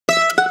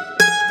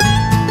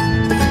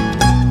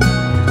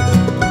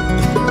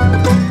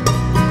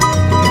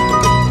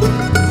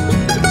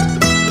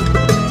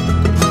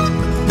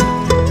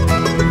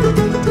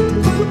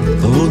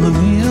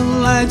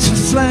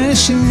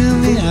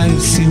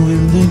icy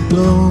wind that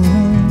blow.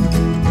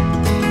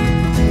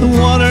 The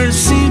water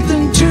seeped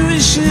into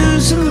his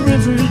shoes and the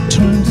river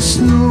turned to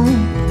snow.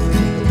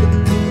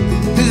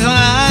 His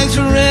eyes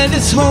were red,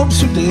 his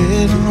hopes were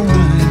dead, and the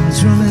wine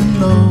was running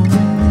low.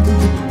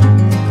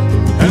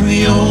 And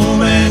the old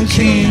man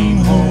came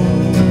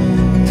home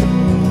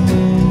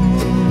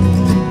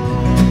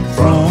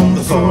from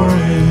the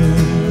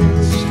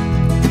forest.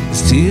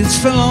 His tears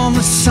fell on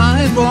the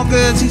sidewalk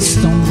as he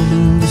stumbled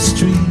in the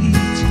street.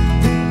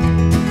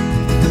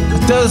 A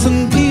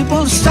dozen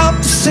people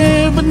stopped to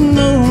stare, but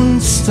no one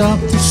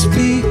stopped to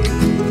speak.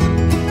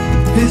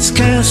 His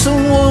castle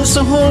was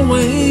the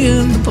hallway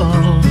and the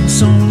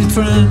bottle's only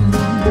friend.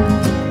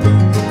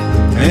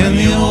 And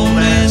the old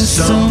man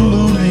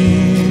stumbled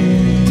in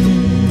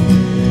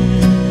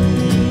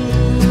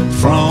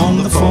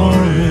from the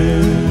forest.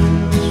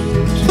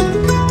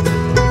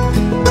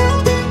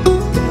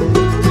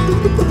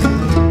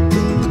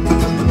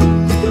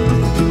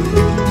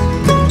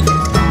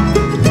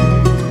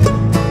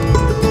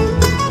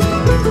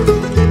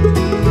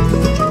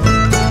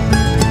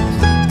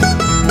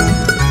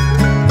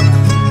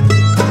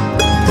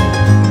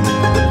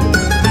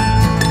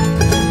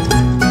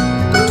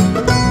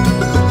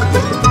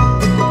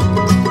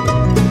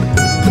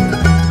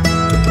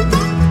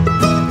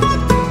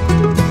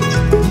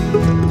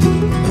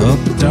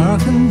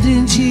 Dark and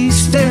dingy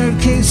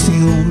staircase, the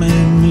old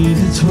man made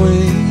his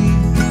way.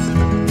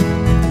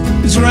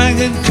 His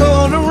ragged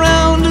coat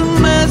around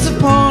him as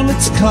upon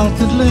its cot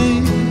it lay.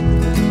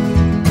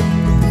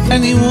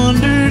 And he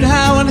wondered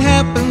how it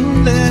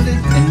happened that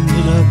it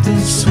ended up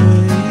this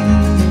way.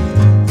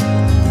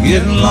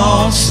 Getting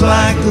lost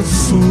like a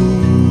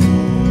fool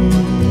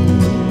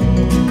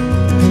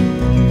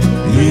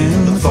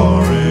in the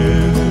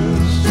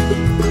forest.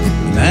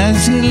 And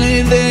as he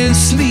lay there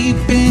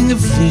sleeping, a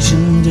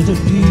vision did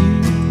appear.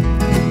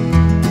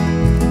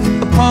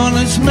 Upon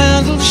his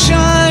mantle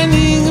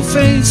shining a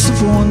face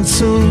of one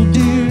so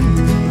dear,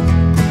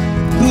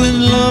 who had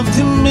loved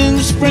him in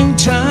the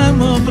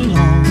springtime of a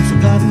long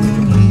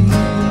forgotten year,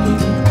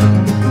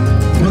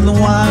 when the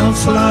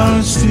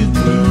wildflowers did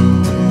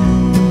bloom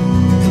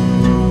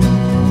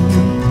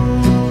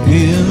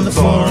in the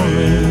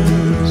forest.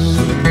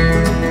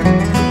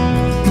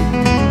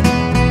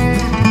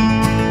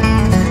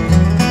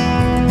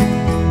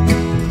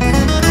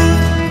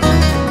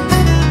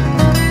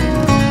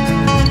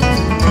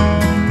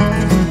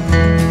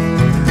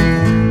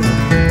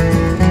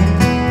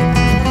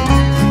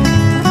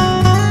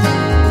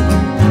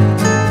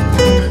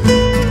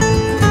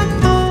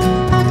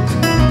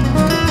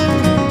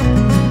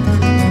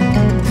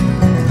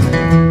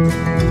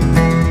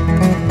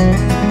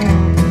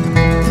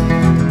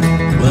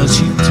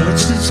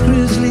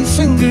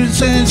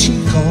 And she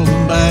called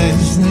him by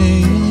his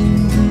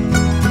name.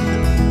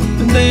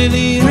 And then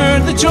he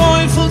heard the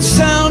joyful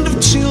sound of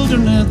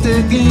children at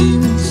their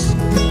games.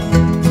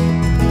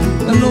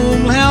 An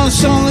old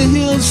house on the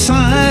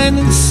hillside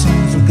in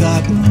some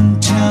forgotten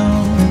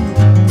town,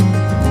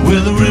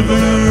 where the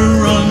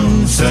river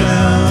runs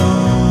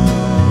down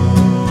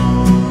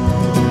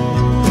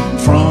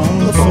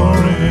from the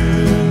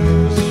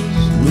forest.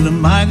 With a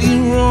mighty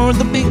roar,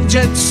 the big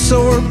jets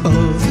soar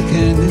above the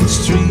canyon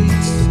streets.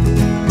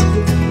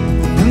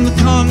 And the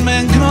con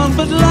man con,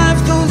 but life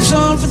goes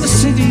on, for the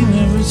city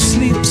never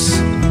sleeps.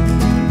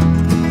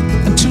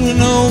 And to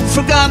an old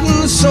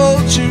forgotten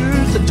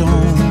soldier, the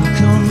dawn will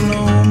come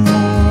no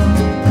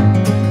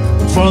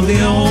more, for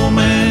the old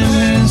man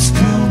has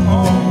come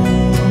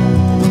home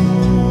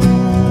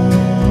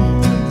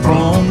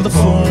from the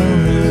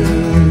forest.